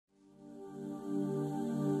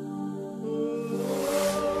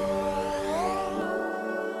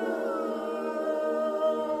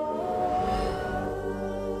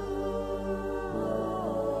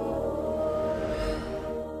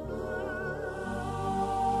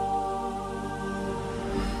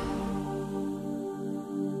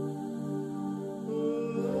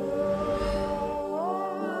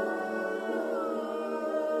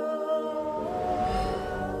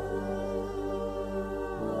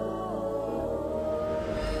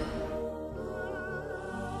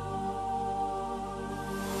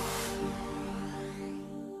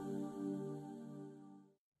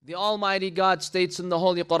The Almighty God states in the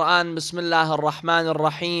Holy Quran, Bismillah ar-Rahman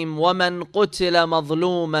ar-Rahim, وَمَنْ قُتِلَ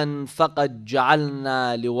مَظْلُومًا فَقَدْ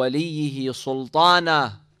جَعَلْنَا لِوَلِيِّهِ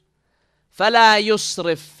سُلْطَانًا فَلَا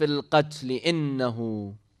يُسْرِفْ فِي الْقَتْلِ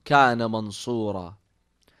إِنَّهُ كَانَ مَنْصُورًا.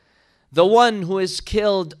 The one who is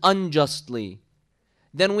killed unjustly,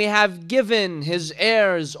 then we have given his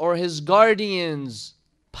heirs or his guardians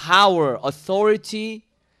power, authority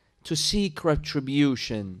to seek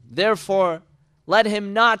retribution. Therefore, let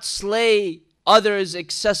him not slay others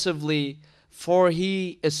excessively, for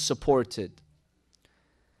he is supported.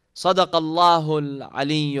 Sadaqallahu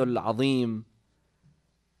al-Aliyyul Azim.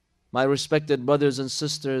 My respected brothers and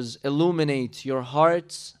sisters, illuminate your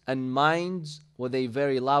hearts and minds with a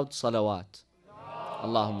very loud salawat.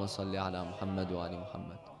 Allahumma salli ala Muhammad wa ali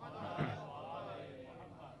Muhammad.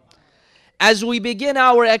 As we begin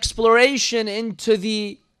our exploration into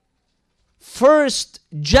the first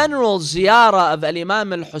general ziyarah of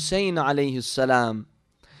Imam al-Hussein alayhi salam,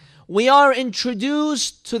 we are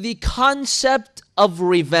introduced to the concept of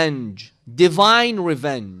revenge, divine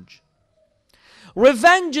revenge.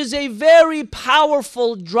 Revenge is a very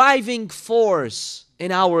powerful driving force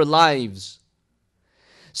in our lives.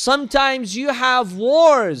 Sometimes you have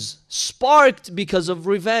wars sparked because of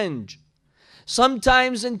revenge.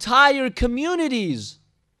 Sometimes entire communities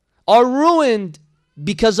are ruined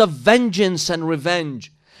because of vengeance and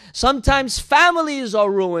revenge. Sometimes families are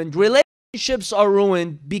ruined, relationships are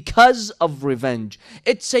ruined because of revenge.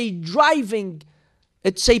 It's a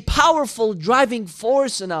powerful driving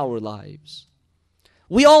force in our lives.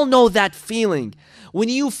 We all know that feeling. When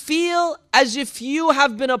you feel as if you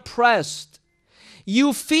have been oppressed,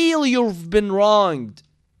 you feel you've been wronged,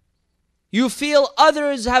 you feel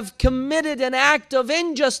others have committed an act of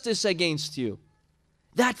injustice against you.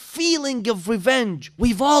 That feeling of revenge,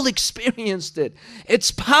 we've all experienced it.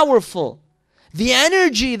 It's powerful. The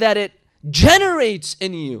energy that it generates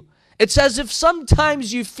in you, it's as if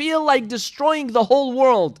sometimes you feel like destroying the whole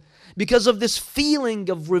world because of this feeling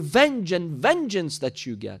of revenge and vengeance that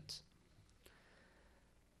you get.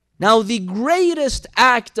 Now, the greatest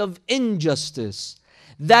act of injustice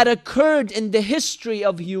that occurred in the history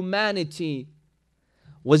of humanity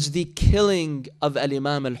was the killing of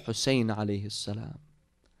Imam al-Hussein alayhi salam.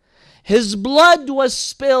 His blood was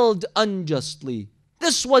spilled unjustly.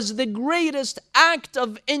 This was the greatest act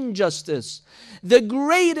of injustice, the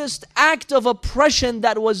greatest act of oppression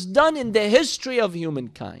that was done in the history of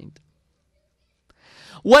humankind.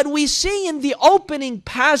 What we see in the opening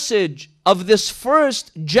passage of this first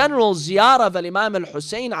general ziyarah of Imam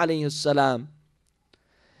al-Hussein alayhi salam,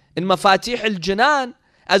 in Mafatih al-Jinan,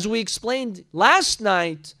 as we explained last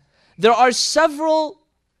night, there are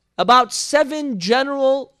about 7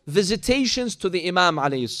 general visitations to the Imam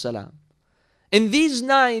alayhi salam. In these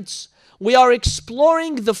nights, we are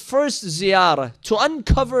exploring the first ziyarah to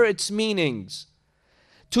uncover its meanings,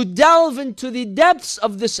 to delve into the depths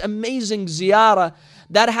of this amazing ziyarah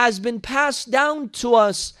that has been passed down to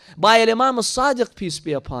us by Imam al-Sadiq, peace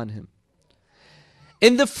be upon him.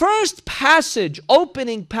 In the first passage,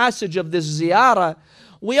 opening passage of this ziyarah,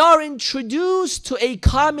 we are introduced to a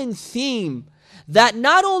common theme that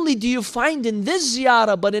not only do you find in this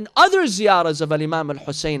ziyarah, but in other ziyarahs of Imam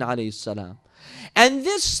al-Hussein alayhi salam. And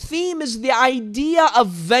this theme is the idea of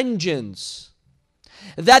vengeance.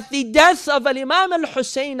 That the death of Imam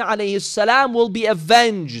al-Hussein alayhi salam will be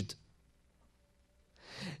avenged.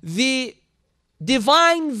 The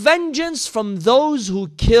divine vengeance from those who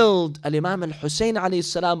killed Imam al-Hussein alayhi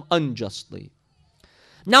salam unjustly.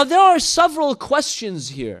 Now there are several questions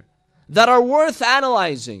here that are worth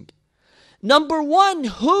analyzing. Number one,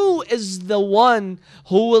 who is the one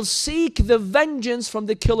who will seek the vengeance from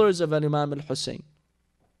the killers of Imam al-Hussein?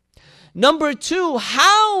 Number two,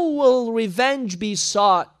 how will revenge be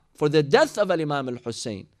sought for the death of Imam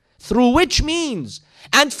al-Hussein? Through which means?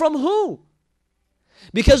 And from who?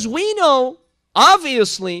 Because we know,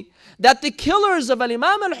 obviously, that the killers of Imam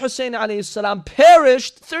al-Hussein alayhi salam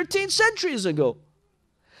perished 13 centuries ago.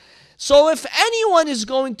 So if anyone is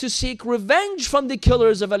going to seek revenge from the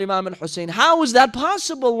killers of Imam al-Hussein, how is that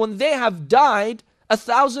possible when they have died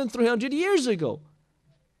 1,300 years ago?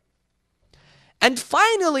 And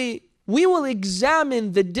finally, we will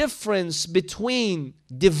examine the difference between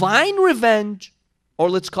divine revenge, or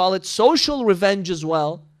let's call it social revenge as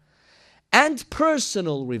well, and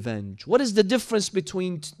personal revenge. What is the difference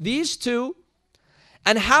between these two?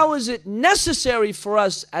 And how is it necessary for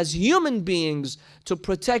us as human beings to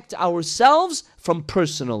protect ourselves from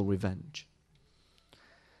personal revenge?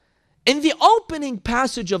 In the opening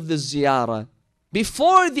passage of the ziyarah,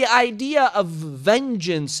 before the idea of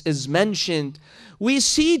vengeance is mentioned, we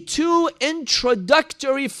see two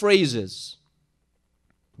introductory phrases.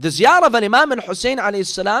 The ziyarah of Imam al-Hussein alayhi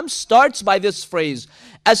salam starts by this phrase,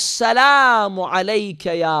 As-salamu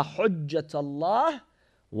alayka ya hujjat Allah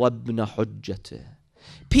wa ibn hujjatih.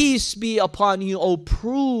 Peace be upon you, O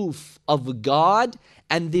proof of God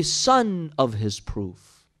and the son of his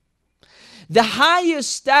proof. The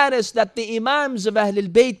highest status that the Imams of Ahlul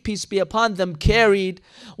Bayt, peace be upon them, carried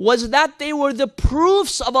was that they were the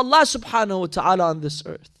proofs of Allah subhanahu wa ta'ala on this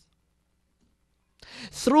earth.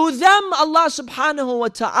 Through them, Allah subhanahu wa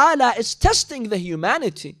ta'ala is testing the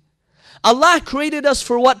humanity. Allah created us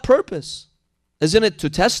for what purpose? Isn't it to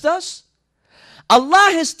test us? Allah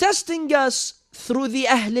is testing us through the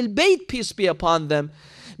Ahlul Bayt, peace be upon them,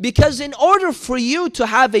 because in order for you to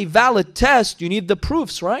have a valid test, you need the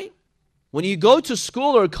proofs, right? When you go to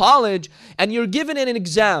school or college and you're given an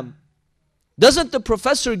exam, doesn't the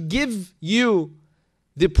professor give you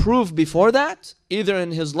the proof before that? Either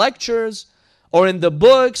in his lectures or in the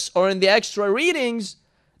books or in the extra readings.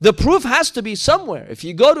 The proof has to be somewhere. If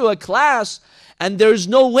you go to a class and there's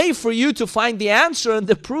no way for you to find the answer and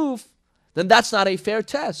the proof, then that's not a fair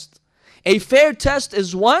test. A fair test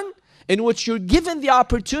is one in which you're given the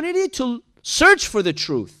opportunity to search for the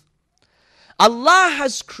truth. Allah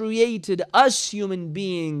has created us human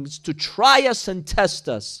beings to try us and test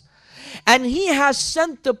us. And He has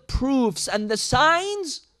sent the proofs and the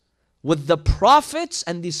signs with the prophets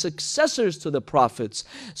and the successors to the prophets.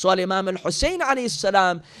 So Imam al-Hussein alayhi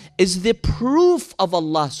salam is the proof of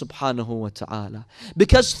Allah subhanahu wa ta'ala.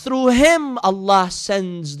 Because through him Allah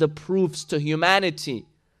sends the proofs to humanity.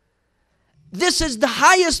 This is the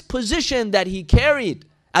highest position that he carried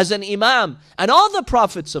as an Imam and all the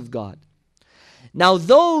prophets of God. Now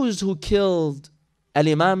those who killed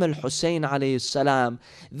Al-Imam al-Hussein alayhi salam,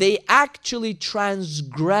 they actually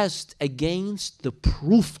transgressed against the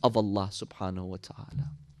proof of Allah subhanahu wa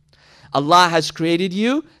ta'ala. Allah has created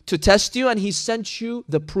you to test you and He sent you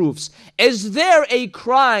the proofs. Is there a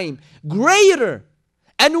crime greater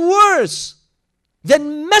and worse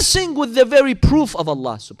than messing with the very proof of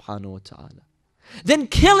Allah subhanahu wa ta'ala? Than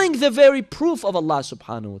killing the very proof of Allah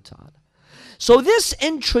subhanahu wa ta'ala? So this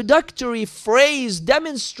introductory phrase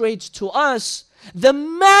demonstrates to us the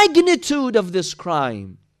magnitude of this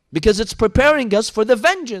crime, because it's preparing us for the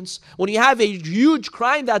vengeance. When you have a huge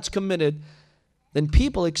crime that's committed, then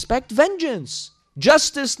people expect vengeance.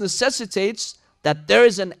 Justice necessitates that there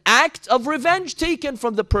is an act of revenge taken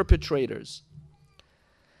from the perpetrators.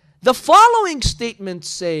 The following statement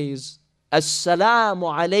says, As-salamu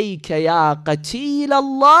alayka ya qatil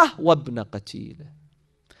Allah wa ibn qatil.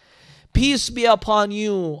 Peace be upon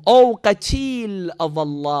you, O qatil of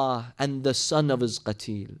Allah and the son of his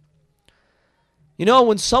qatil. You know,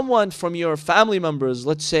 when someone from your family members,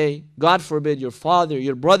 let's say, God forbid, your father,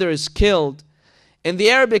 your brother is killed, in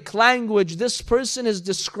the Arabic language, this person is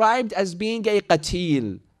described as being a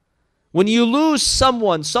qatil. When you lose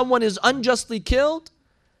someone, someone is unjustly killed,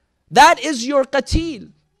 that is your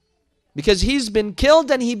qatil. Because he's been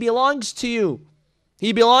killed and he belongs to you.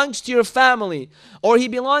 He belongs to your family, or he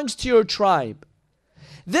belongs to your tribe.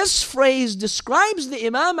 This phrase describes the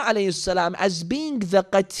Imam alayhi salam as being the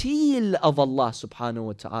qatil of Allah subhanahu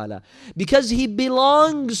wa ta'ala, because he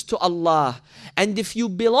belongs to Allah. And if you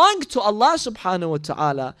belong to Allah subhanahu wa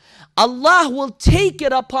ta'ala, Allah will take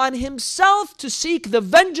it upon Himself to seek the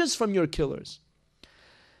vengeance from your killers.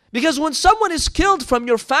 Because when someone is killed from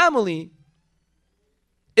your family,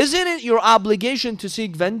 isn't it your obligation to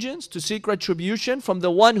seek vengeance, to seek retribution from the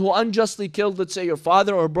one who unjustly killed, let's say, your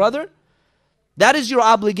father or brother? That is your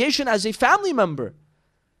obligation as a family member.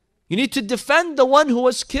 You need to defend the one who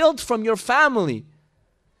was killed from your family.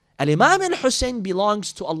 And Imam al-Hussein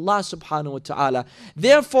belongs to Allah subhanahu wa ta'ala.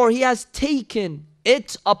 Therefore, he has taken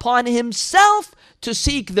it upon himself to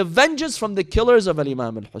seek the vengeance from the killers of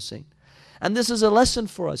Imam al-Hussein. And this is a lesson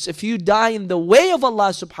for us. If you die in the way of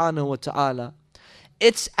Allah subhanahu wa ta'ala,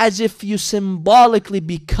 it's as if you symbolically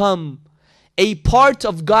become a part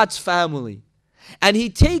of God's family. And He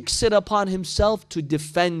takes it upon Himself to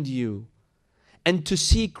defend you and to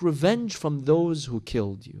seek revenge from those who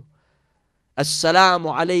killed you.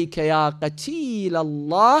 As-salamu alayka ya qatil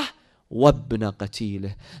Allah wa ibn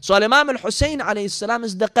qatilih. So Imam al-Hussein alayhi salam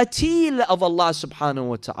is the qatil of Allah subhanahu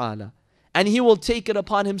wa ta'ala. And he will take it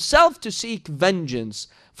upon himself to seek vengeance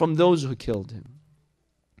from those who killed him.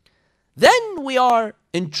 Then we are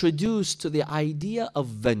introduced to the idea of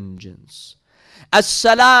vengeance.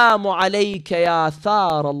 As-salamu alayka ya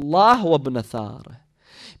thar Allah wa ibn thar.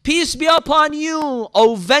 Peace be upon you,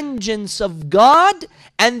 O vengeance of God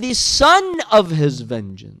and the son of His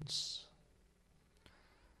vengeance.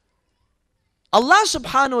 Allah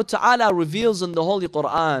subhanahu wa ta'ala reveals in the Holy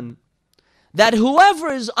Quran that whoever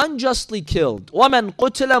is unjustly killed, وَمَنْ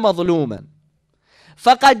قُتِلَ مَظْلُومًا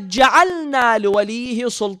فَقَدْ جَعَلْنَا لِوَلِيِّهِ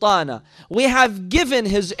سُلْطَانًا. We have given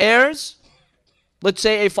his heirs, let's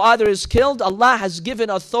say a father is killed, Allah has given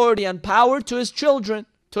authority and power to his children,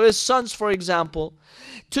 to his sons for example,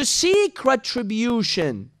 to seek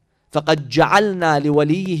retribution. فَقَدْ جَعَلْنَا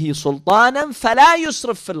لِوَلِيِّهِ سُلْطَانًا فَلَا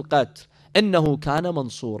يُسْرِفْ فِي الْقَتْلِ إِنَّهُ كَانَ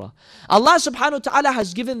مَنْصُورًا. Allah subhanahu wa ta'ala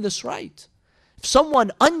has given this right. If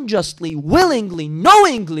someone unjustly, willingly,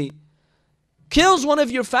 knowingly kills one of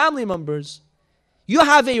your family members, you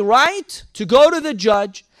have a right to go to the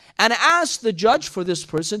judge and ask the judge for this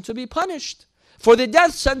person to be punished, for the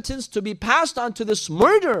death sentence to be passed on to this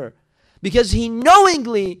murderer, because he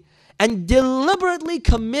knowingly and deliberately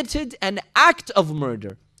committed an act of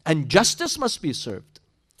murder, and justice must be served.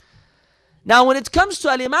 Now when it comes to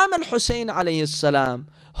Imam al-Hussein alayhi salam,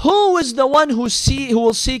 who is the one who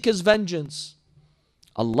will seek his vengeance?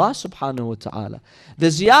 Allah subhanahu wa ta'ala. The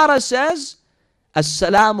Ziyarah says,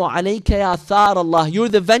 As-salamu alayka ya thar Allah. You're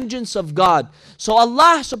the vengeance of God. So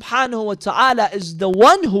Allah subhanahu wa ta'ala is the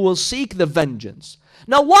one who will seek the vengeance.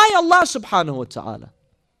 Now why Allah subhanahu wa ta'ala?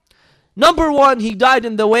 Number one, he died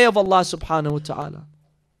in the way of Allah subhanahu wa ta'ala.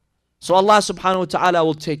 So Allah subhanahu wa ta'ala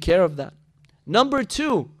will take care of that. Number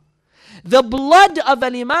two, the blood of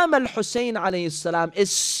Imam al-Hussein alayhi salam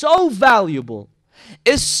is so valuable,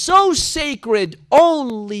 is so sacred,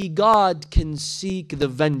 only God can seek the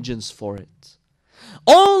vengeance for it.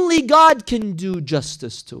 Only God can do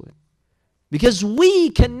justice to it. Because we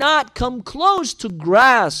cannot come close to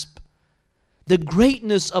grasp the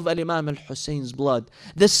greatness of Imam al-Hussein's blood,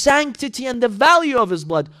 the sanctity and the value of his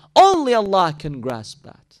blood. Only Allah can grasp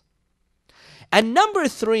that. And number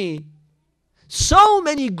three, so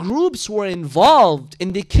many groups were involved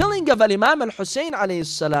in the killing of Imam al-Hussein alayhi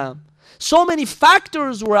salam. So many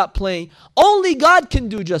factors were at play. Only God can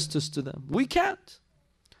do justice to them. We can't.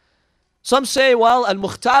 Some say, well,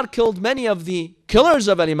 Al-Mukhtar killed many of the killers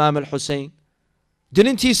of Imam al-Hussein.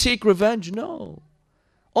 Didn't he seek revenge? No.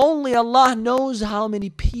 Only Allah knows how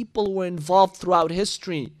many people were involved throughout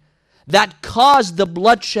history that caused the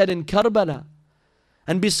bloodshed in Karbala.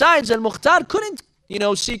 And besides, Al-Mukhtar couldn't,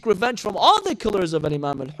 seek revenge from all the killers of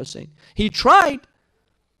Imam al-Hussein. He tried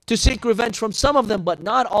to seek revenge from some of them, but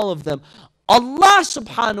not all of them. Allah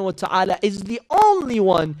subhanahu wa ta'ala is the only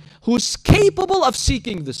one who's capable of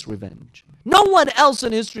seeking this revenge. No one else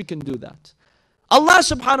in history can do that. Allah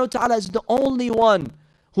subhanahu wa ta'ala is the only one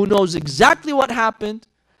who knows exactly what happened,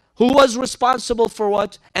 who was responsible for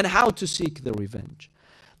what, and how to seek the revenge.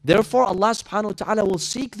 Therefore, Allah subhanahu wa ta'ala will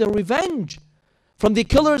seek the revenge from the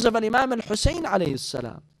killers of Imam al-Hussein alayhi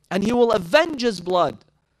salam, and he will avenge his blood.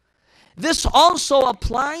 This also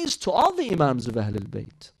applies to all the Imams of Ahlul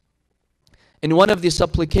Bayt. In one of the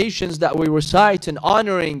supplications that we recite in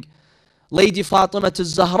honoring Lady Fatima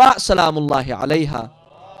al-Zahra salamullahi alayha,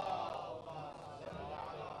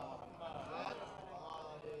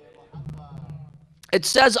 it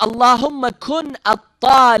says, Allahumma kun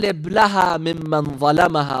at-talib laha mimman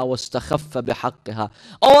zalamaha wastakhaffa bihaqqiha.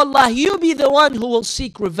 Oh Allah, you be the one who will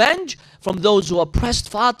seek revenge from those who oppressed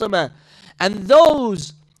Fatima and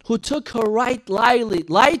those who took her right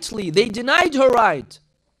lightly. They denied her right.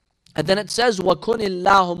 And then it says, وَكُنِ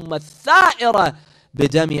اللَّهُمَّ الثَّائِرَ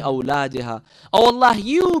بِدَمِ أَوْلَادِهَا. Oh Allah,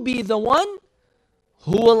 you be the one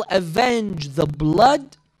who will avenge the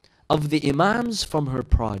blood of the Imams from her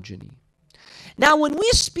progeny. Now when we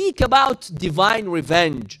speak about divine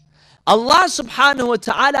revenge, Allah subhanahu wa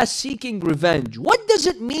ta'ala seeking revenge, what does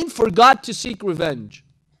it mean for God to seek revenge?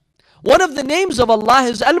 One of the names of Allah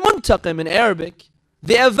is Al-Muntaqim in Arabic,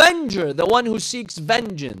 the avenger, the one who seeks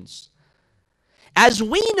vengeance. As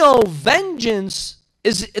we know, vengeance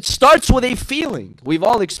it starts with a feeling. We've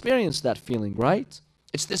all experienced that feeling, right?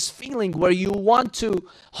 It's this feeling where you want to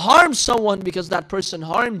harm someone because that person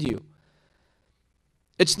harmed you.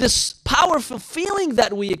 It's this powerful feeling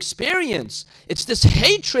that we experience. It's this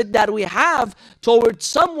hatred that we have towards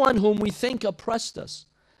someone whom we think oppressed us.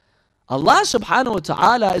 Allah subhanahu wa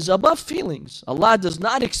ta'ala is above feelings. Allah does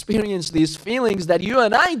not experience these feelings that you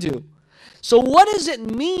and I do. So what does it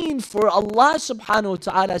mean for Allah subhanahu wa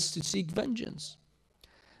ta'ala to seek vengeance?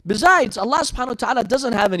 Besides, Allah subhanahu wa ta'ala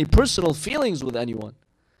doesn't have any personal feelings with anyone.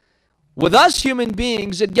 With us human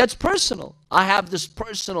beings, it gets personal. I have this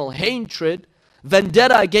personal hatred,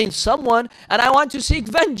 vendetta against someone, and I want to seek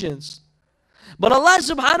vengeance. But Allah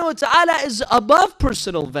subhanahu wa ta'ala is above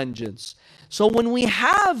personal vengeance. So when we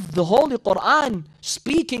have the Holy Quran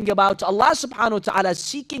speaking about Allah subhanahu wa ta'ala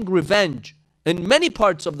seeking revenge, in many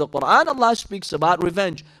parts of the Quran, Allah speaks about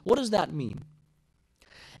revenge. What does that mean?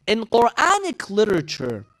 In Quranic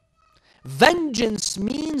literature, vengeance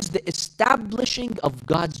means the establishing of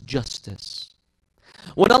God's justice.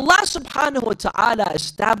 When Allah subhanahu wa ta'ala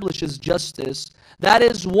establishes justice, that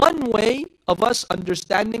is one way of us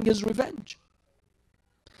understanding His revenge.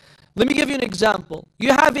 Let me give you an example.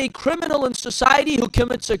 You have a criminal in society who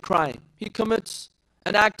commits a crime. He commits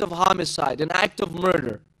an act of homicide, an act of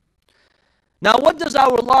murder. Now, what does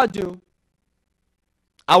our law do?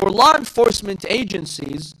 Our law enforcement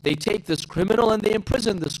agencies, they take this criminal and they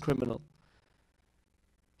imprison this criminal.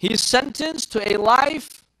 He is sentenced to a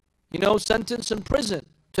life, sentence in prison,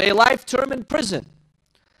 to a life term in prison.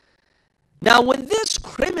 Now, when this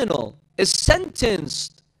criminal is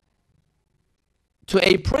sentenced to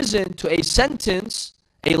a prison, to a sentence,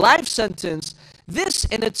 a life sentence, this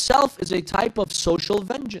in itself is a type of social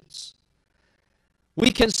vengeance.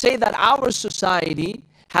 We can say that our society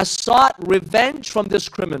has sought revenge from this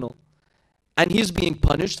criminal, and he's being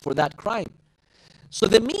punished for that crime. So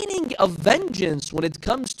the meaning of vengeance when it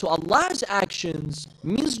comes to Allah's actions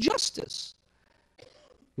means justice.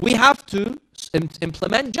 We have to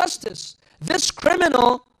implement justice. This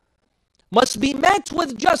criminal must be met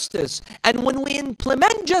with justice. And when we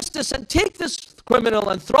implement justice and take this criminal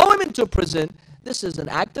and throw him into prison, this is an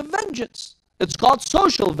act of vengeance. It's called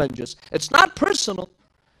social vengeance. It's not personal.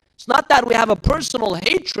 It's not that we have a personal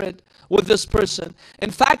hatred with this person.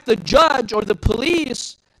 In fact, the judge or the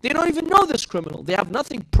police, they don't even know this criminal. They have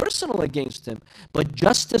nothing personal against him. But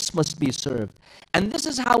justice must be served. And this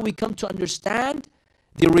is how we come to understand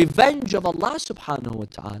the revenge of Allah subhanahu wa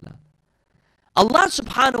ta'ala. Allah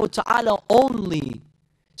subhanahu wa ta'ala only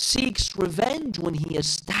seeks revenge when He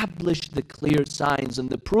established the clear signs and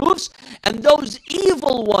the proofs, and those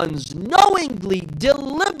evil ones knowingly,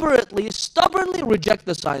 deliberately, stubbornly reject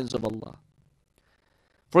the signs of Allah.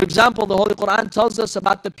 For example, the Holy Quran tells us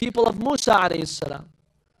about the people of Musa alayhi salam.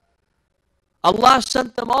 Allah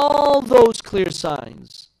sent them all those clear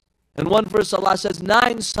signs. In one verse Allah says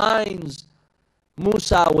 9 signs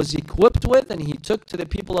Musa was equipped with and he took to the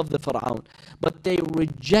people of the Pharaoh. But they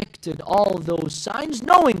rejected all those signs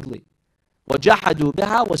knowingly. وَجَحَدُوا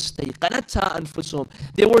بِهَا وَاسْتَيْقَنَتْهَا أَنفُسُهُم.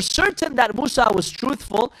 They were certain that Musa was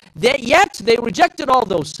truthful, yet they rejected all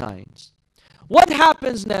those signs. What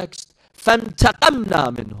happens next?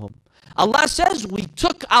 فَانْتَقَمْنَا مِنْهُمْ. Allah says, we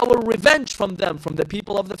took our revenge from them, from the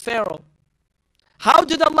people of the Pharaoh. How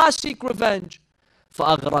did Allah seek revenge?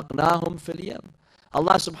 فَأَغْرَقْنَاهُمْ فِي الْيَمِّ.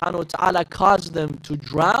 Allah subhanahu wa ta'ala caused them to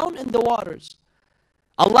drown in the waters.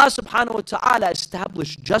 Allah subhanahu wa ta'ala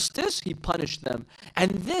established justice, He punished them.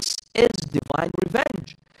 And this is divine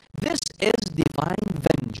revenge. This is divine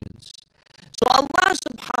vengeance. So Allah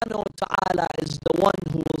subhanahu wa ta'ala is the one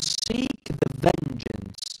who will seek the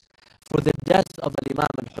vengeance for the death of Imam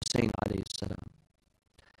Hussein alayhi salam.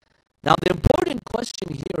 Now the important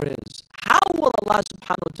question here is, how will Allah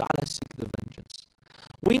subhanahu wa ta'ala seek the vengeance?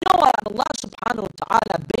 We know that Allah subhanahu wa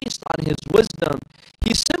ta'ala, based on His wisdom,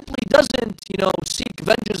 He simply doesn't, seek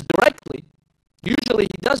vengeance directly. Usually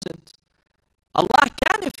He doesn't. Allah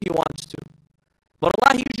can if He wants to. But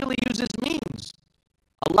Allah usually uses means.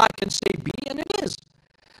 Allah can say be and it is.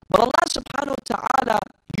 But Allah subhanahu wa ta'ala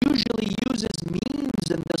usually uses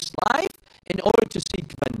means in this life in order to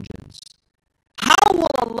seek vengeance. How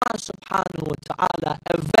will Allah subhanahu wa ta'ala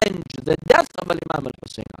avenge the death of Imam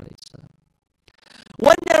al-Hussein alayhi salam?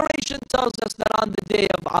 One narration tells us that on the day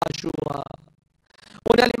of Ashura,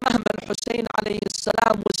 when Imam al-Hussein alayhi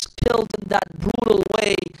salam was killed in that brutal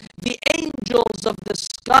way, the angels of the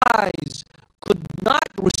skies could not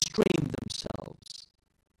restrain themselves.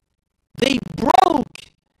 They broke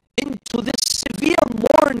into this severe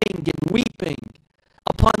mourning and weeping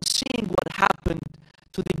upon seeing what happened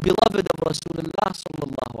to the beloved of Rasulullah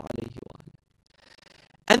sallallahu alayhi wa sallam.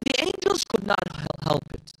 And the angels could not help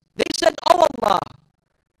it. They said, "Oh Allah,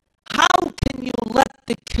 how can you let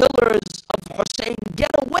the killers of Hussein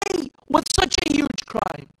get away with such a huge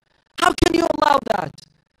crime? How can you allow that?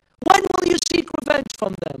 When will you seek revenge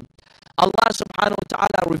from them?" Allah subhanahu wa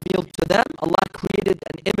ta'ala revealed to them. Allah created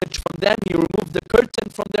an image from them. He removed the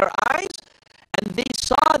curtain from their eyes and they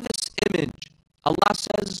saw this image. Allah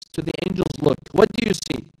says to the angels, "Look, what do you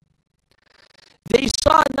see?" They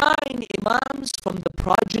saw 9 imams from the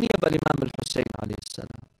progeny of Imam al-Hussein alayhi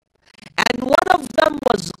salam. And one of them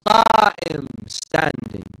was qa'im,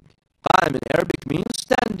 standing. Qa'im in Arabic means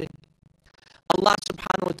standing. Allah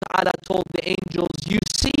subhanahu wa ta'ala told the angels, "You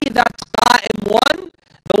see that qa'im one,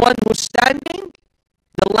 the one who's standing,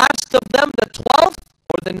 the last of them, the 12th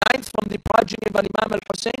or the 9th from the progeny of Imam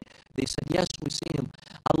al-Hussein?" They said, "Yes, we see him."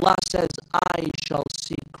 Allah says, "I shall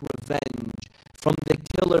seek revenge from the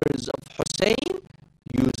killers of Hussein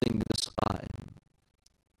using this qa'im."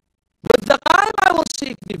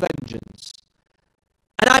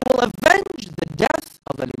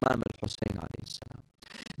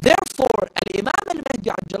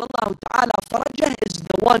 Wajh is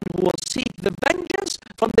the one who will seek the vengeance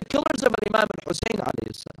from the killers of Imam al-Hussein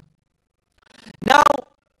alayhi salam. Now,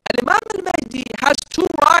 Imam al-Mahdi has two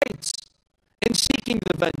rights in seeking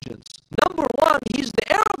the vengeance. Number one, he's the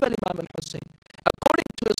heir of Imam al-Hussein. According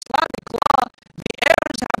to Islamic law, the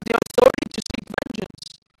heirs have the authority to seek vengeance.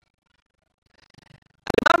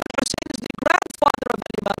 Imam al-Hussein is the grandfather of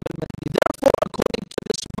Imam al-Mahdi. Therefore, according to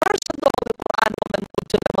this verse in the Holy Quran, وَمَنْ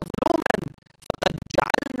قُتِلَ مَظْلُومًا فَقَدْ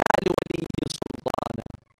جَعَلْنَا لِوَلِيِّهِ سُلْطَانًا.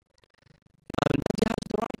 Imam al-Mahdi has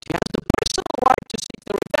the right. He has the personal right to seek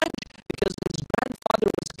the revenge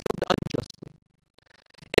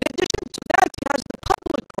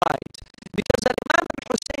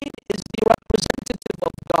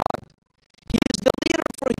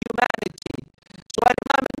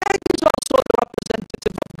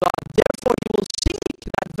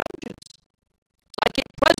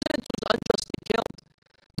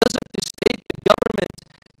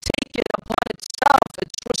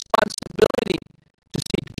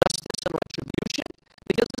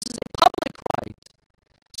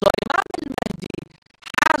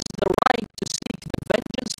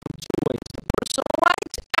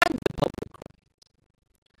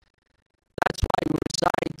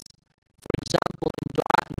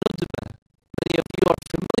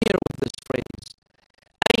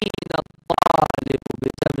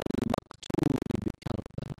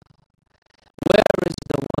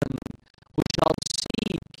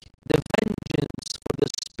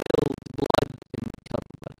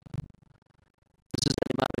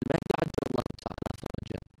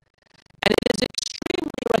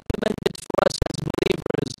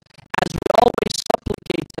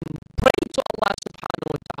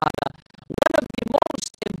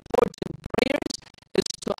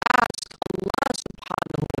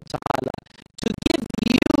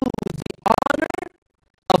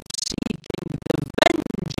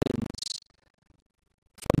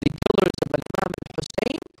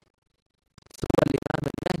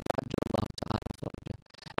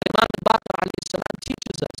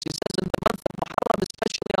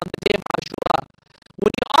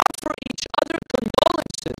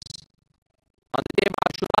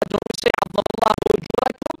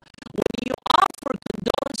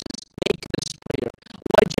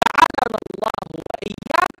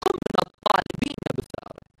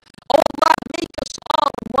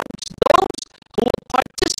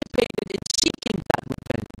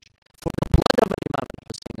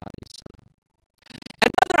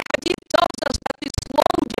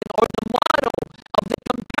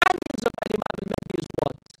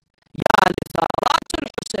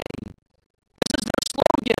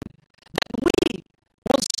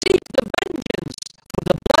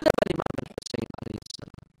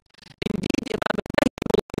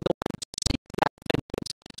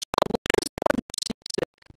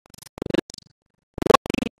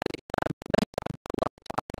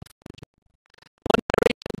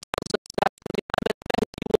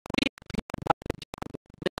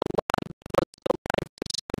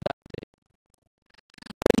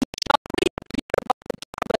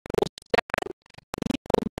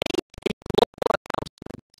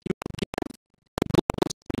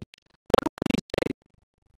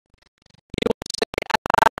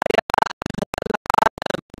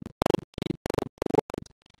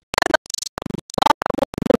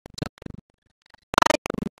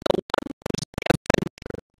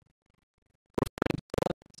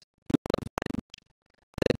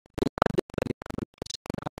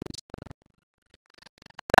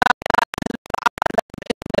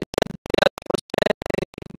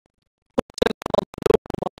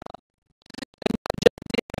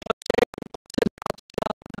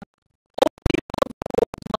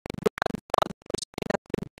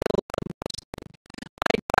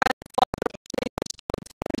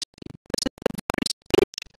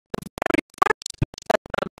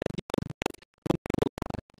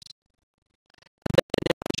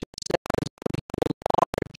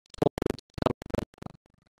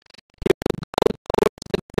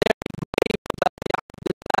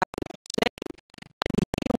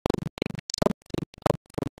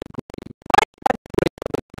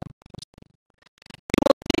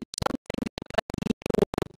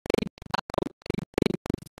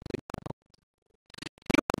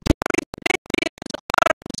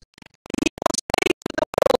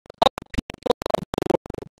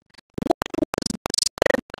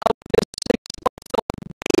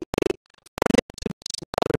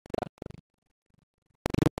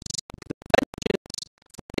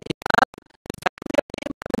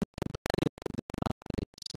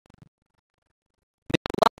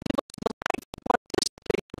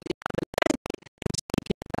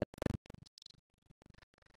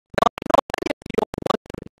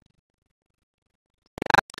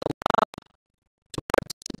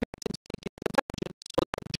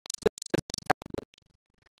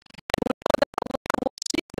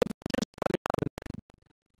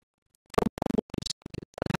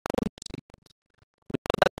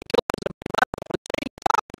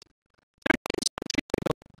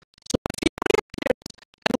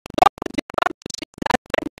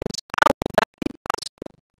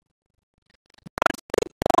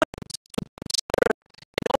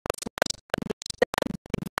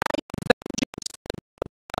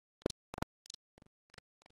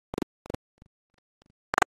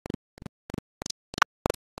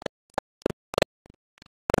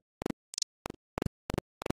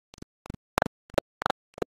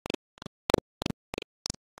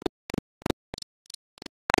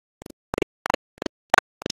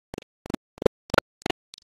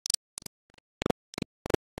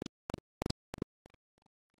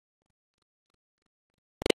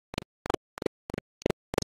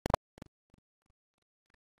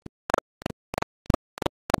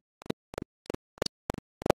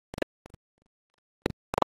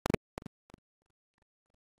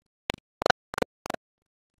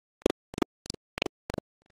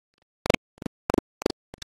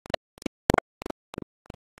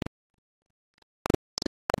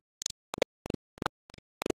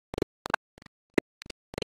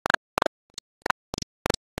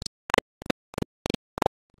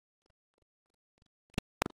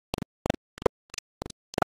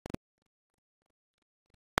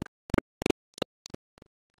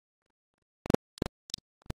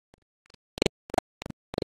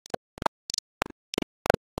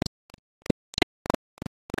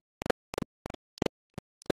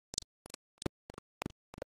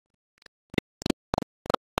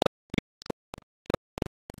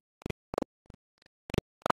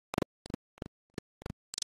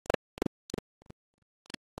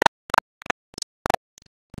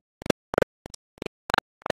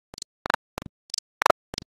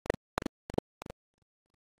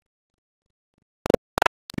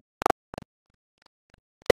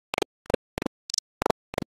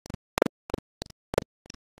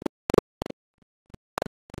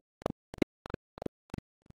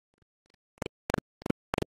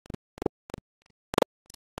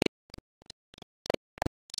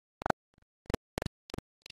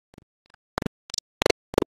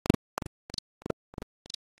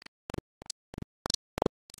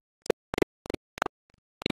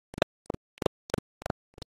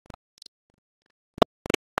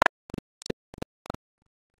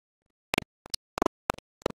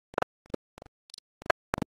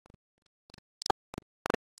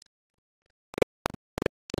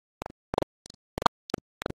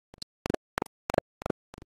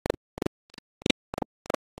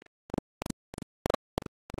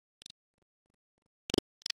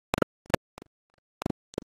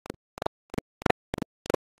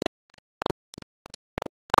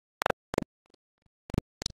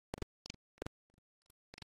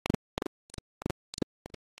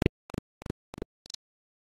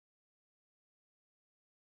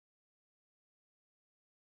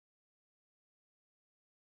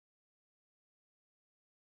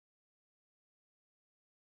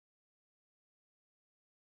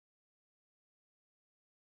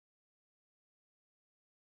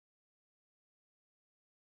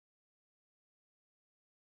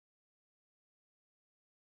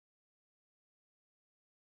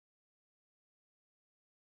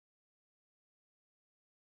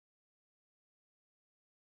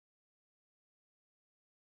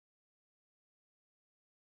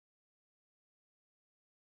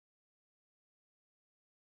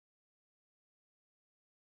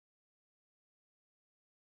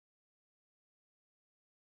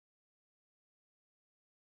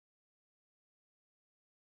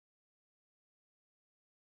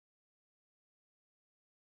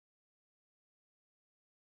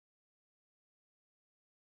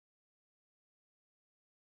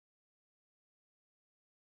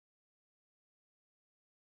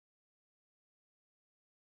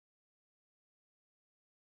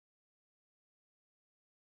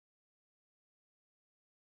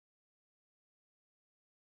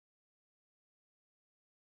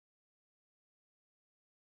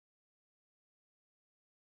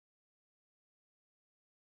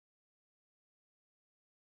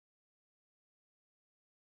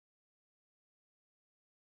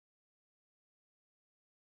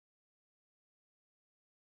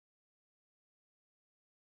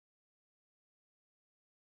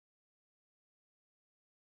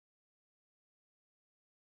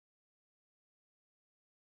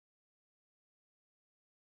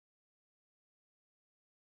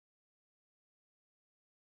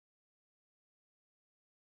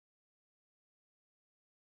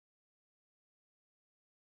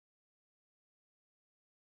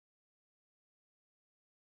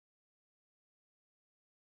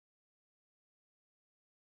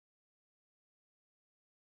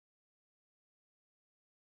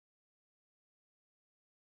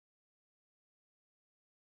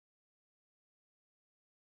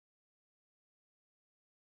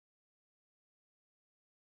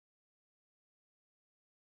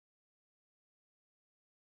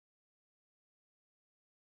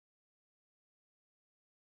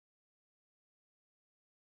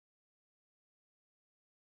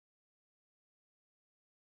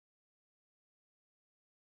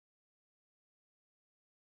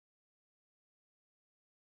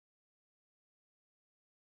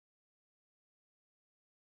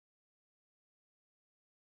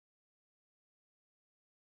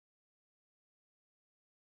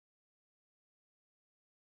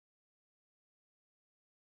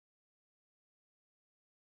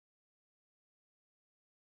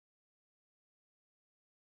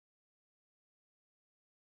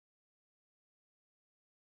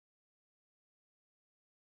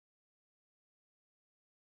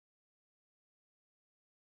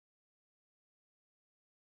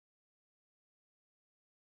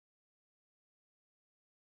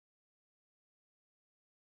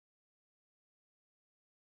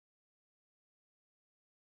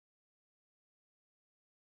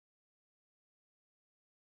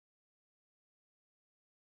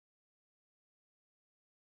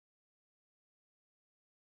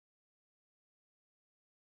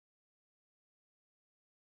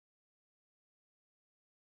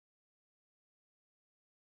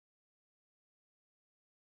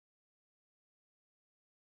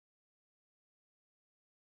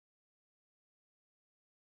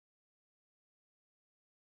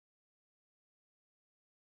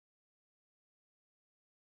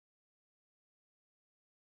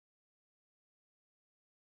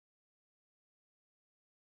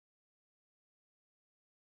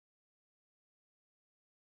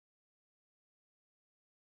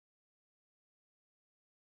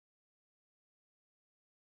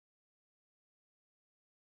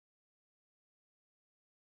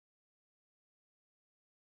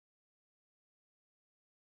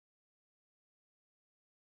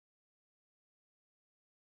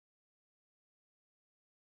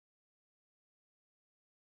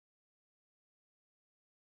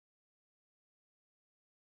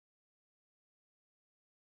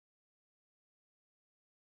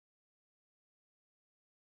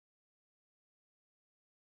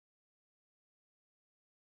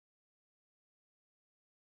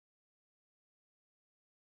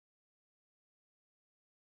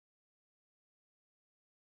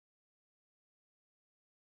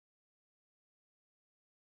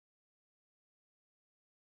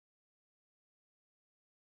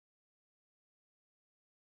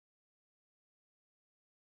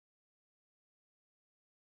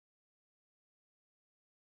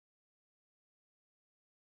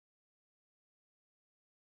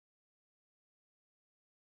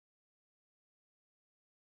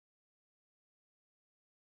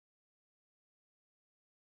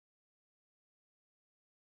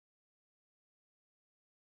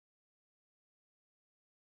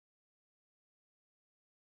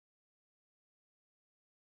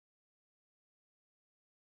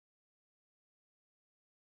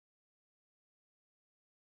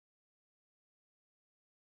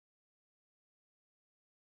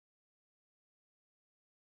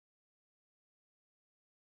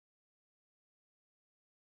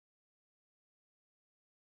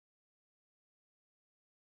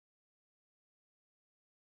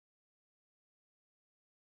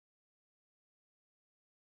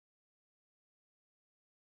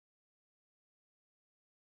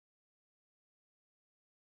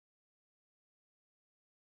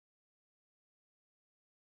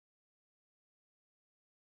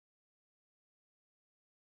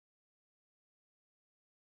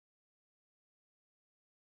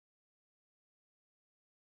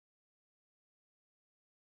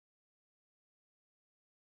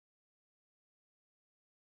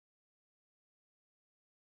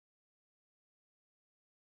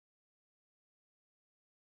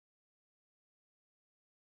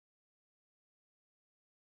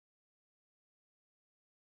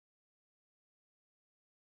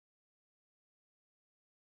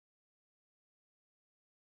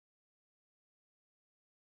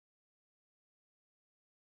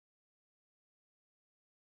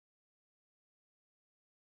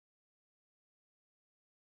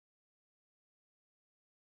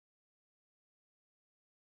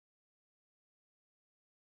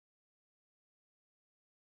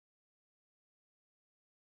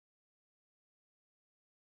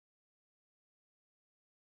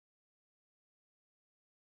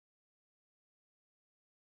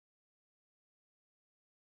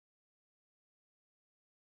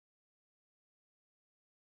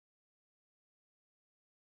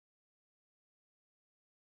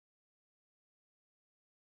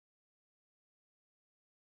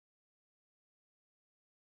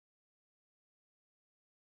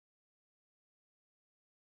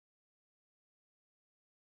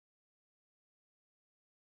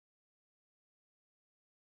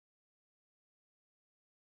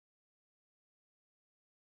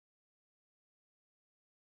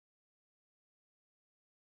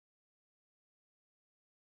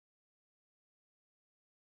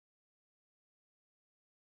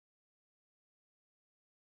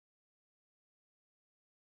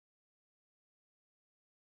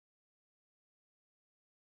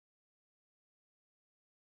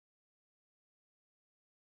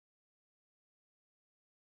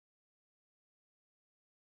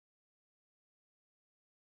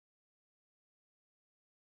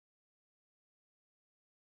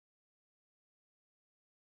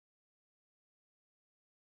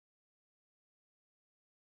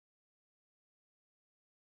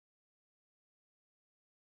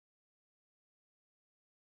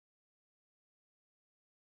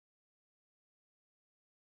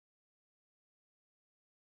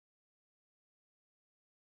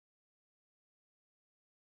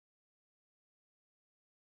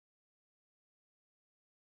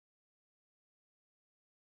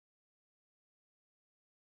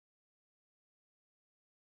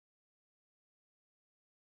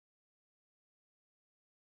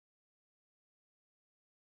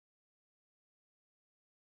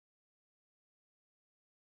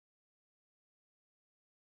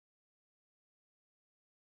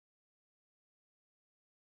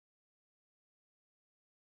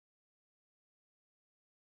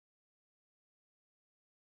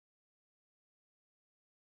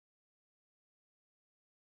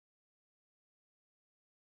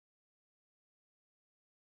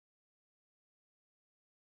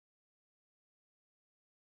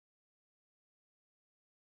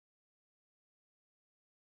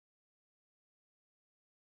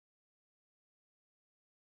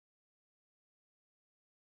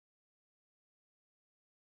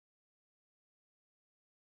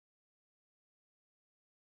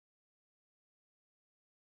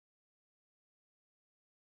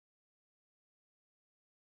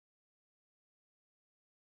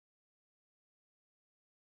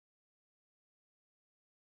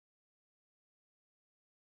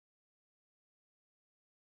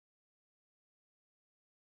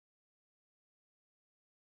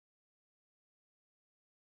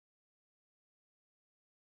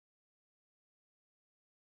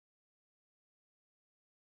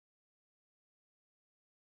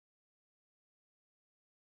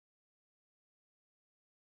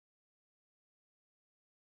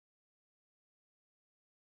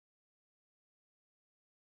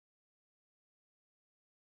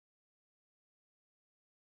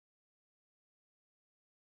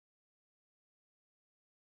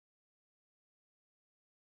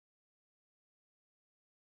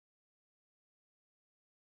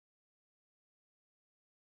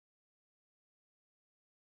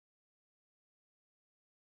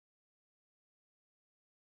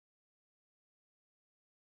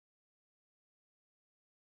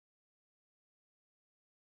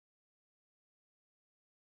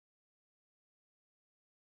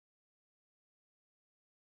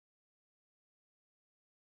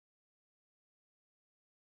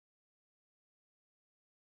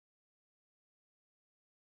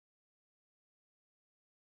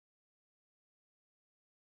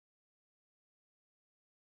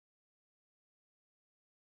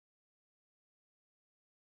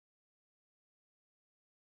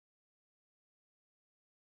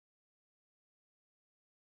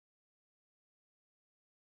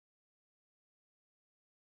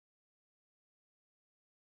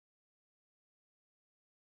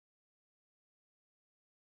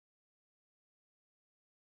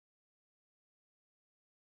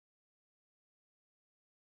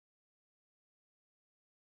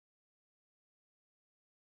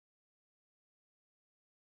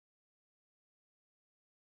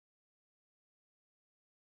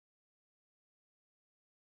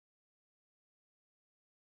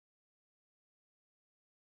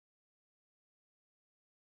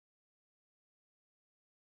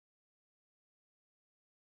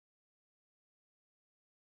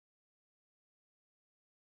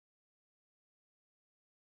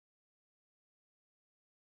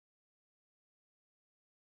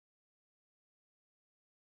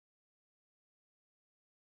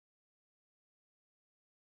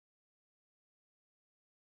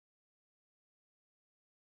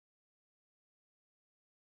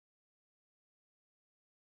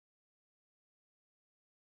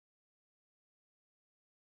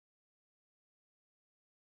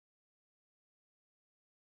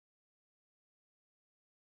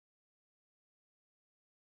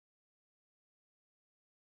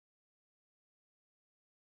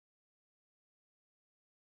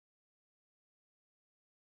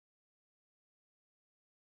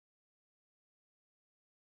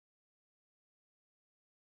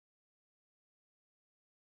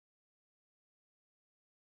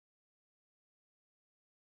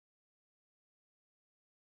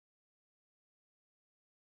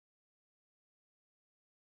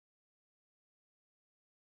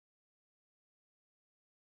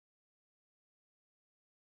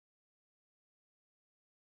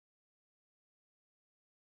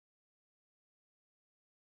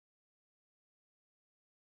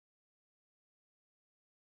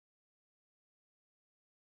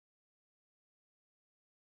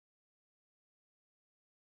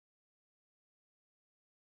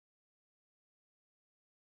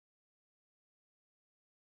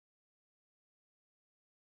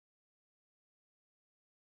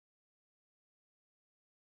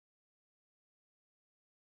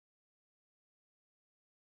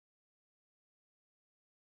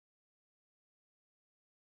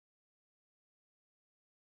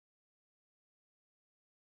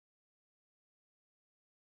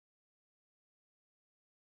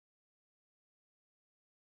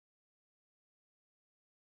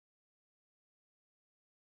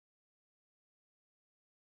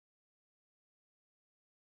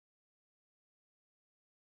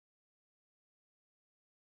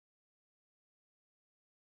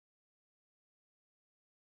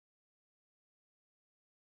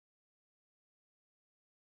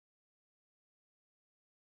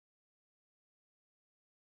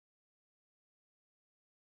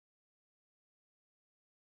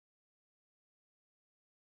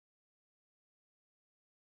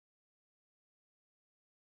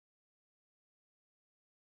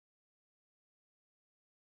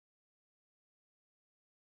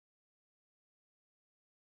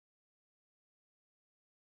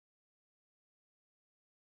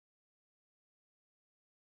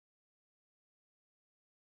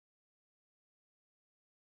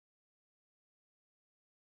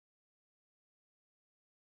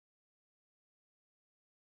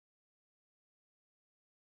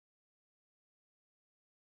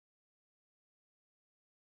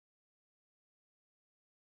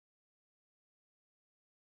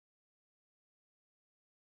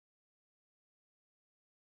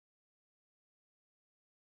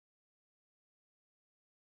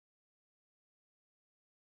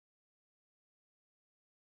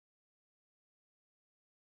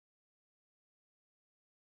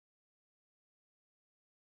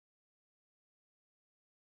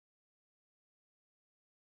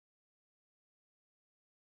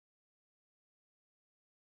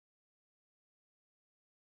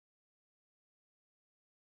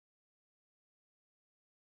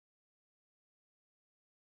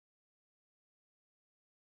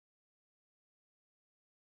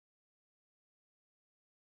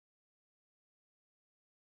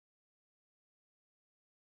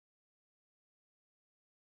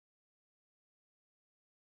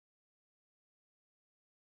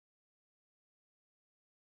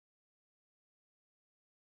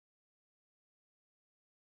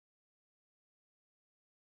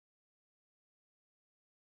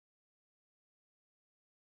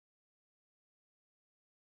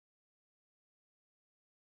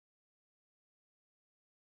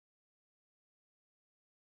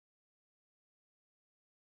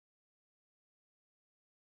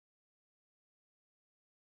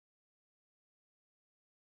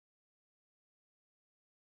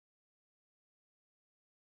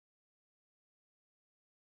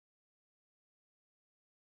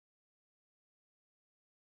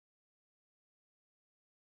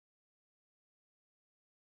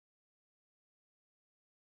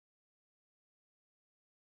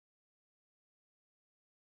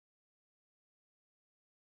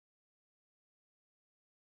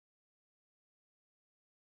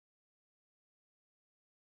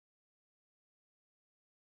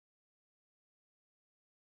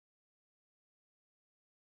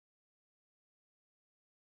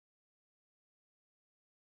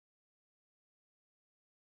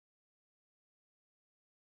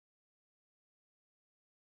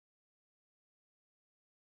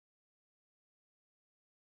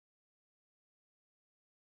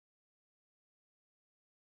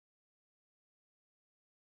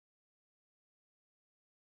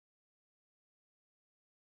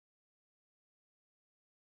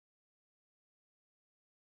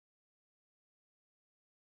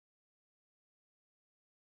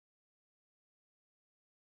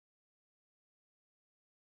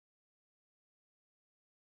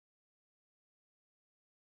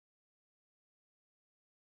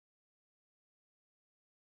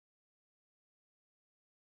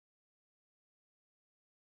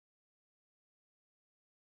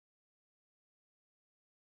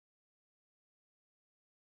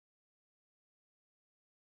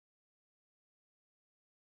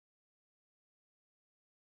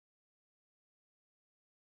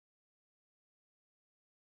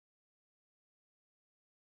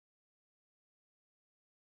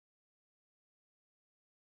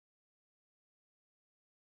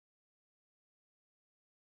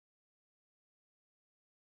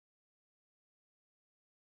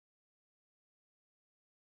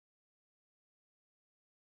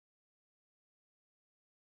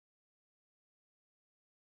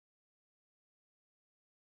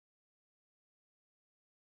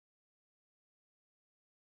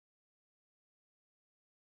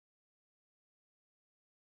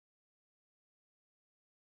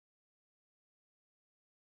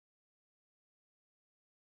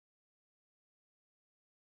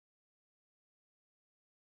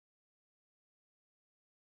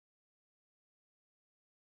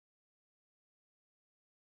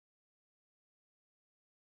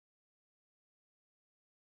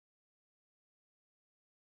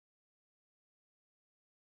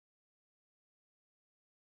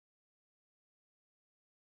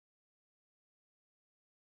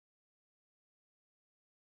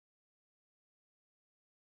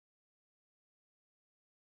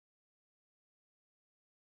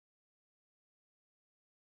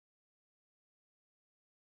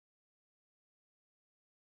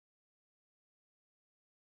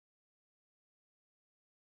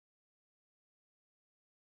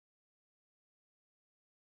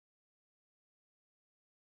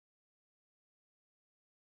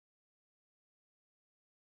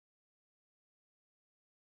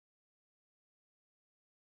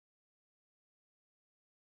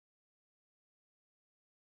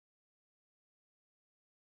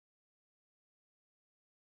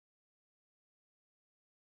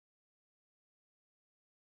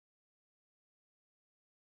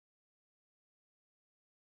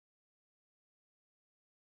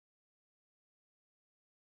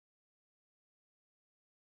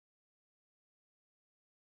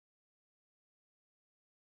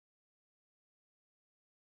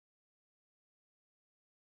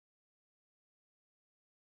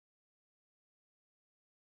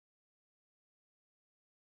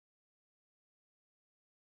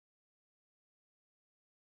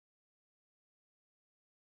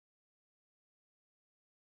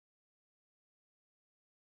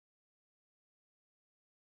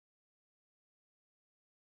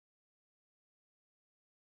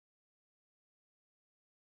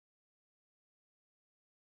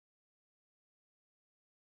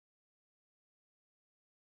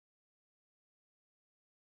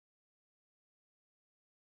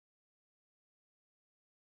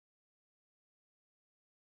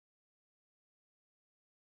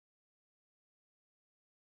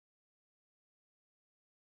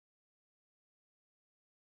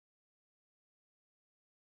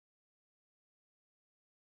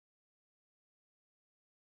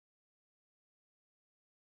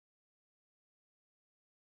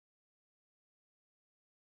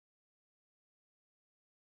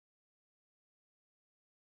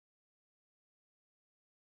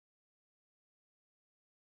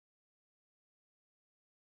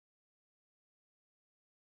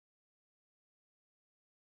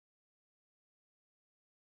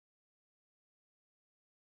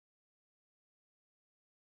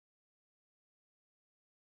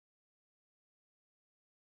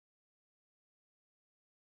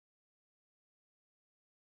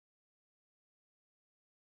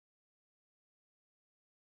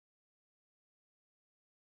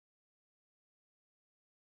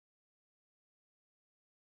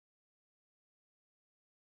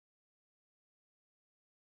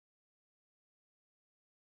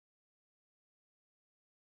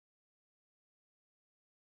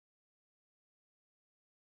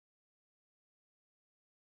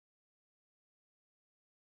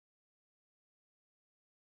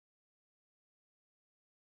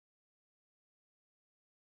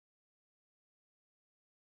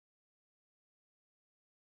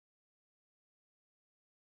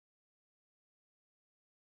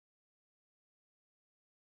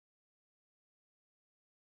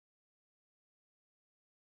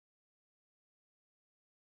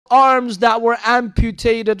arms that were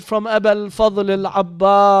amputated from Abu al-Fadl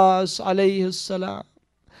al-Abbas alayhi salam?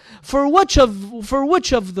 For which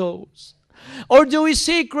of those? Or do we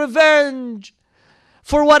seek revenge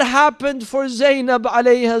for what happened for Zainab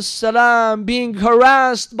alayhi salam, being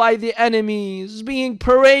harassed by the enemies, being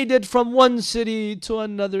paraded from one city to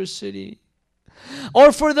another city?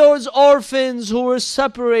 Or for those orphans who were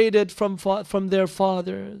separated from their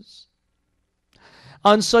fathers?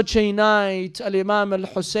 On such a night, Al-Imam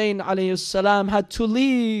Al-Hussein alayhi salam had to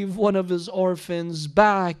leave one of his orphans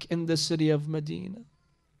back in the city of Medina.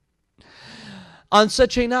 On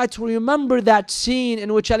such a night, remember that scene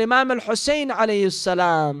in which Al-Imam Al-Hussein alayhi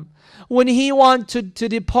salam, when he wanted to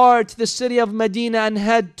depart the city of Medina and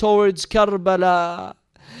head towards Karbala,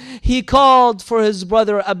 he called for his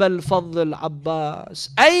brother Abu al-Fadl al-Abbas.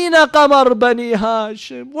 Ayna qamar Bani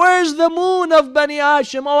Hashim? Where's the moon of Bani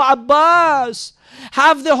Hashim? Oh Abbas,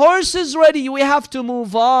 have the horses ready. We have to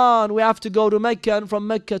move on. We have to go to Mecca, and from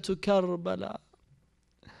Mecca to Karbala.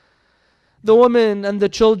 The women and the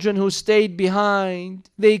children who stayed behind,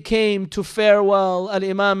 they came to farewell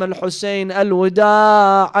Al-Imam Al-Hussein.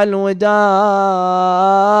 Al-Wida, Al-Wida,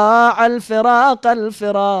 Al-Firaq,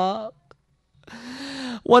 Al-Firaq.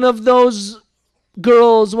 One of those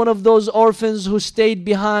girls, one of those orphans who stayed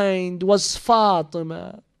behind was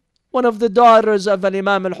Fatima, one of the daughters of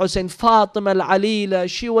Imam al-Hussein, Fatima al-Alila.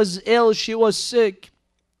 She was ill, she was sick.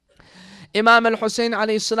 Imam al-Hussein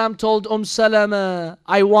alayhi salam told Salama,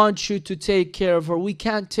 I want you to take care of her. We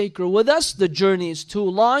can't take her with us. The journey is too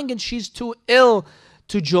long and she's too ill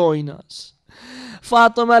to join us.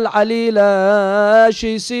 Fatima al-Alila,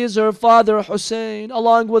 she sees her father Hussein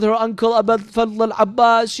along with her uncle Abu al-Fadl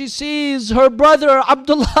al-Abbas. She sees her brother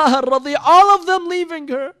Abdullah Radhi, all of them leaving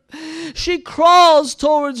her. She crawls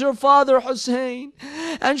towards her father Hussein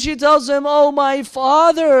and she tells him, oh my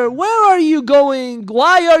father, where are you going?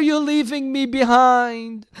 Why are you leaving me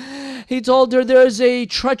behind? He told her, there's a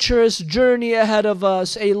treacherous journey ahead of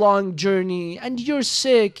us, a long journey, and you're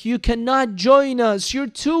sick. You cannot join us. You're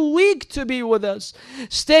too weak to be with us.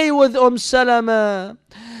 Stay with Salama.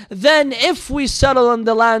 Then if we settle in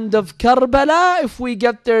the land of Karbala, if we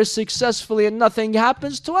get there successfully and nothing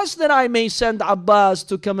happens to us, then I may send Abbas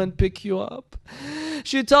to come and pick you up.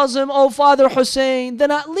 She tells him, oh Father Hussein,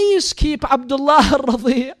 then at least keep Abdullah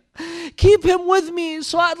Radhi. Keep him with me,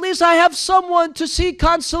 so at least I have someone to seek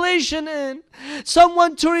consolation in,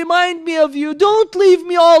 someone to remind me of you. Don't leave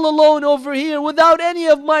me all alone over here without any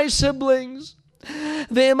of my siblings.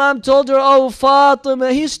 The Imam told her, oh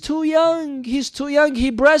Fatima, he's too young, he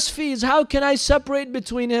breastfeeds. How can I separate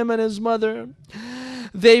between him and his mother?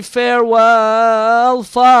 They farewell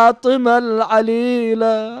Fatima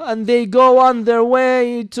al-Alila and they go on their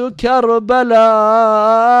way to Karbala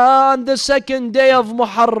on the second day of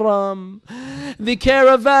Muharram. The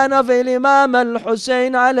caravan of Imam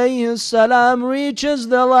al-Hussein alayhi salam reaches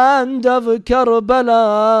the land of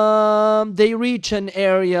Karbala. They reach an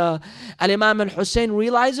area. Al-Imam al-Hussein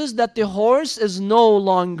realizes that the horse is no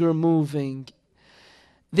longer moving.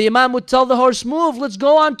 The Imam would tell the horse, move, let's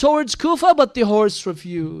go on towards Kufa, but the horse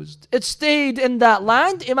refused. It stayed in that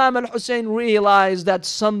land. Imam al-Hussein realized that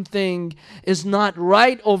something is not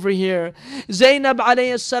right over here. Zainab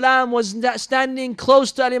alayhi salam was standing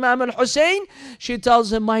close to Imam al-Hussein. She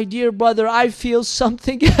tells him, my dear brother, I feel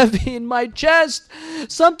something heavy in my chest,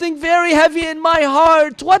 something very heavy in my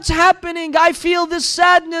heart. What's happening? I feel this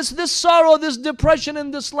sadness, this sorrow, this depression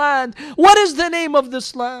in this land. What is the name of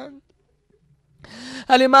this land?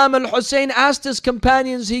 Al-Imam al-Hussein asked his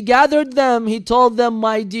companions, he gathered them, he told them,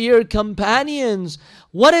 my dear companions,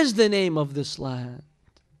 what is the name of this land?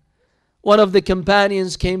 One of the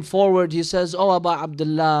companions came forward, he says, oh Abu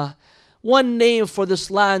Abdullah, one name for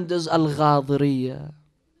this land is al-Ghadiriya.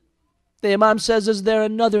 The Imam says, is there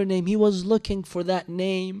another name? He was looking for that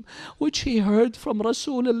name which he heard from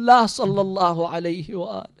Rasulullah sallallahu alayhi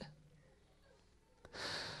wa sallam.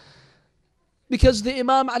 Because the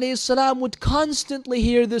Imam alayhi salam would constantly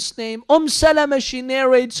hear this name. Salama, she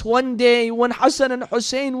narrates, one day when Hassan and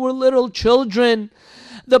Hussein were little children,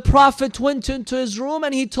 the Prophet went into his room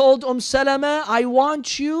and he told Salama, I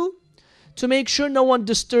want you to make sure no one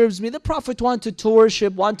disturbs me. The Prophet wanted to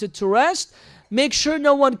worship, wanted to rest. Make sure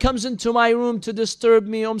no one comes into my room to disturb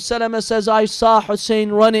me. Salama says, I saw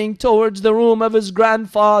Hussein running towards the room of his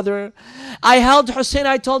grandfather. I held Hussein,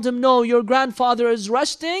 I told him, no, your grandfather is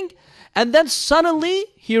resting. And then suddenly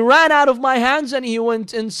he ran out of my hands and he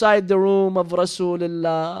went inside the room of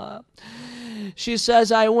Rasulullah. She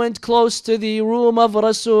says, I went close to the room of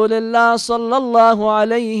Rasulullah sallallahu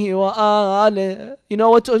alayhi wa alihi. You know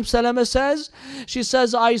what Salama says? She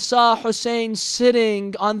says, I saw Hussein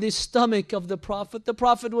sitting on the stomach of the Prophet. The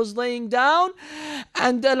Prophet was laying down,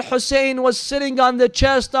 and Al-Hussein was sitting on the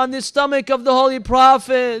chest, on the stomach of the Holy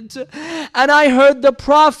Prophet. And I heard the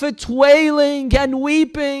Prophet wailing and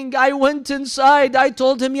weeping. I went inside. I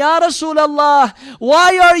told him, Ya Rasulullah,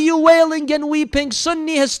 why are you wailing and weeping?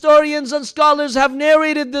 Sunni historians and scholars have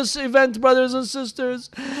narrated this event, brothers and sisters.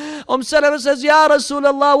 Salama says, Ya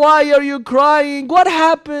Rasulullah, why are you crying? What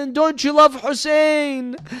happened? Don't you love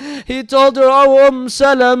Hussein? He told her, oh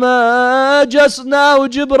Salama, just now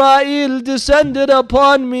Jibreel descended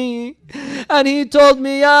upon me and he told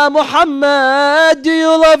me, Ya Muhammad, do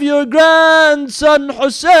you love your grandson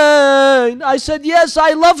Hussein? I said, yes,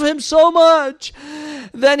 I love him so much.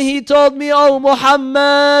 Then he told me, oh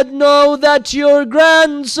Muhammad, know that your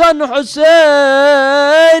grandson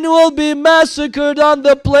Hussein will be massacred on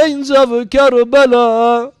the plains of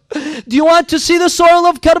Karbala. Do you want to see the soil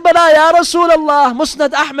of Karbala, Ya Rasulullah?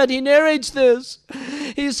 Musnad Ahmad, he narrates this.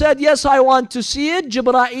 He said, yes, I want to see it.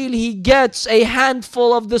 Jibreel, he gets a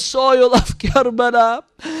handful of the soil of Karbala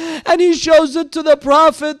and he shows it to the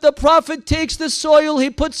Prophet. The Prophet takes the soil, he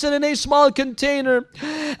puts it in a small container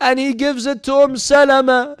and he gives it to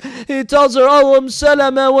Salama. He tells her, oh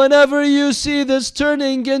Salama, whenever you see this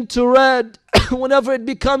turning into red, whenever it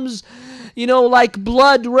becomes, you know, like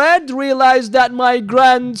blood red, realize that my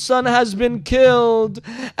grandson has been killed.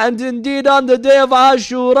 And indeed on the day of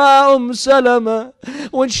Ashura, Salama,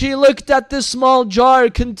 when she looked at this small jar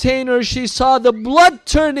container, she saw the blood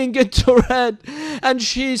turning into red and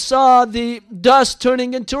she saw the dust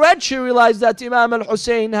turning into red. She realized that Imam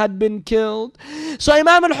al-Hussein had been killed. So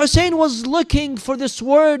Imam al-Hussein was looking for this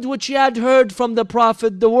word which he had heard from the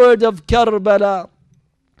Prophet, the word of Karbala.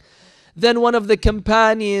 Then one of the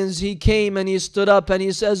companions, he came and he stood up and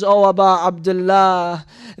he says, oh Aba Abdullah,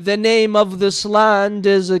 the name of this land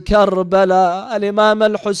is Karbala. Al-Imam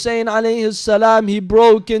al-Hussein alayhi salam, he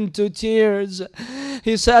broke into tears.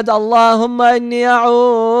 He said, Allahumma inni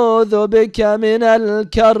a'udhu bika min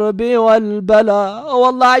al-karbi wal-bala. Oh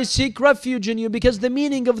Allah, I seek refuge in you, because the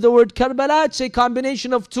meaning of the word Karbala, it's a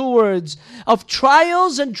combination of two words, of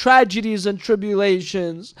trials and tragedies and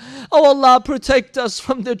tribulations. Oh Allah, protect us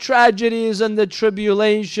from the tragedies and the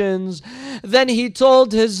tribulations. Then he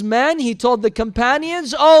told his men, he told the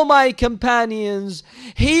companions, oh my companions,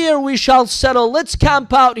 here we shall settle. Let's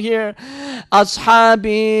camp out here.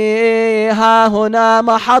 Ashabi ha huna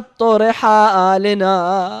mahattu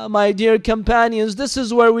rihalina. My dear companions, this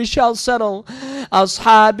is where we shall settle.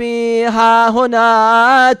 Ashabi ha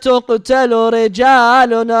huna tuqtalu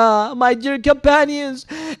rijaluna. My dear companions,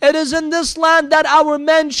 it is in this land that our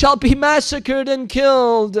men shall be massacred and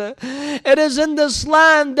killed. It is in this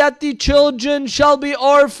land that the children shall be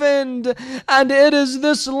orphaned, and it is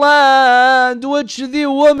this land which the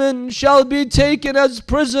women shall be taken as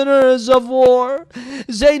prisoners of war.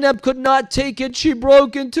 Zainab could not take it. She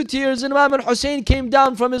broke into tears, and Imam al-Hussein came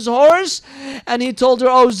down from his horse and he told her,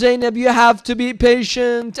 oh Zainab, you have to be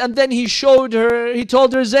patient. And then he showed her, he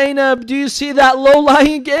told her, Zainab, do you see that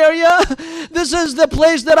low-lying area? This is the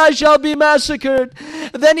place that I shall be massacred.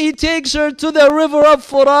 Then he takes her to the river of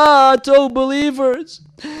Furat, oh believers,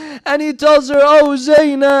 and he tells her, oh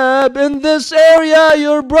Zainab, in this area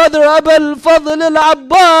your brother Abu al-Fadl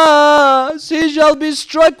al-Abbas, he shall be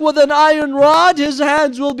struck with an iron rod, his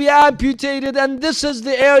hands will be amputated, and this is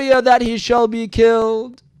the area that he shall be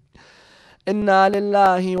killed. Inna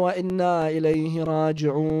lillahi wa inna ilayhi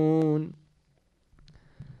raji'un.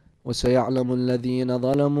 وسيعلم الذين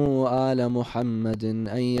ظلموا آل محمد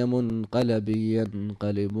أي منقلب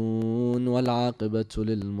ينقلبون والعاقبة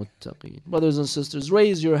للمتقين. Brothers and sisters,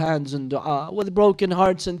 raise your hands in dua with broken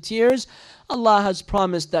hearts and tears. Allah has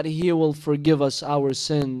promised that He will forgive us our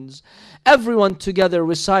sins. Everyone together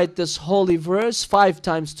recite this holy verse 5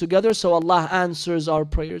 times together, so Allah answers our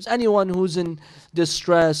prayers. Anyone who's in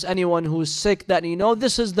distress, anyone who's sick, that you know,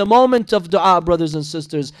 this is the moment of dua, brothers and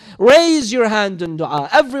sisters. Raise your hand in dua,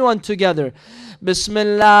 everyone together.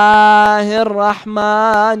 Bismillahir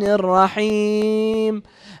Rahmanir Rahim.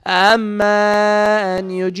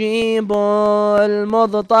 أَمَّنْ يُجِيبُ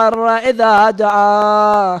الْمُضْطَرَّ إِذَا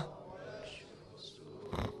دَعَاهُ.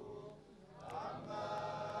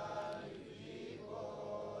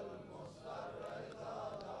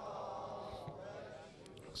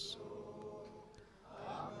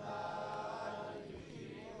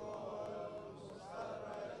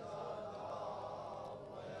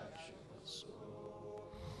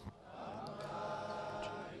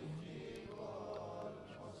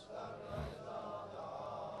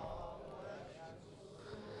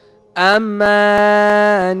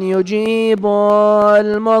 أمن يجيب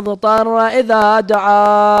المضطر إذا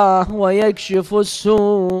دعاه ويكشف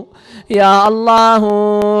السوء. يا الله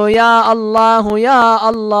يا الله يا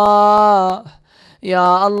الله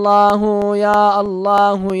يا الله يا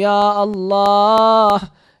الله يا الله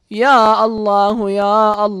يا الله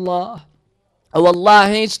يا Allah. O Allah,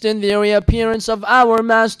 hasten the reappearance of our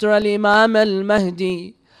Master Al-Imam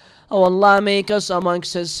Al-Mahdi. O Allah, make us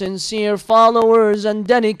amongst His sincere followers and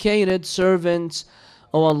dedicated servants.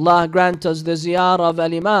 O Allah, grant us the Ziyarah of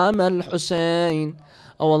Al-Imam Al-Hussein.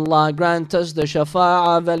 O Allah, grant us the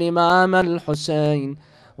Shafa'ah of Al-Imam Al-Hussein.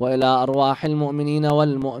 وإلى أرواح المؤمنين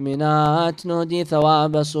والمؤمنات نهدي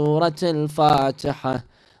ثواب سورة الفاتحة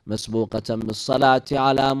مسبوقة بالصلاة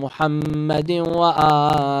على محمد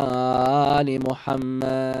وآل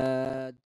محمد.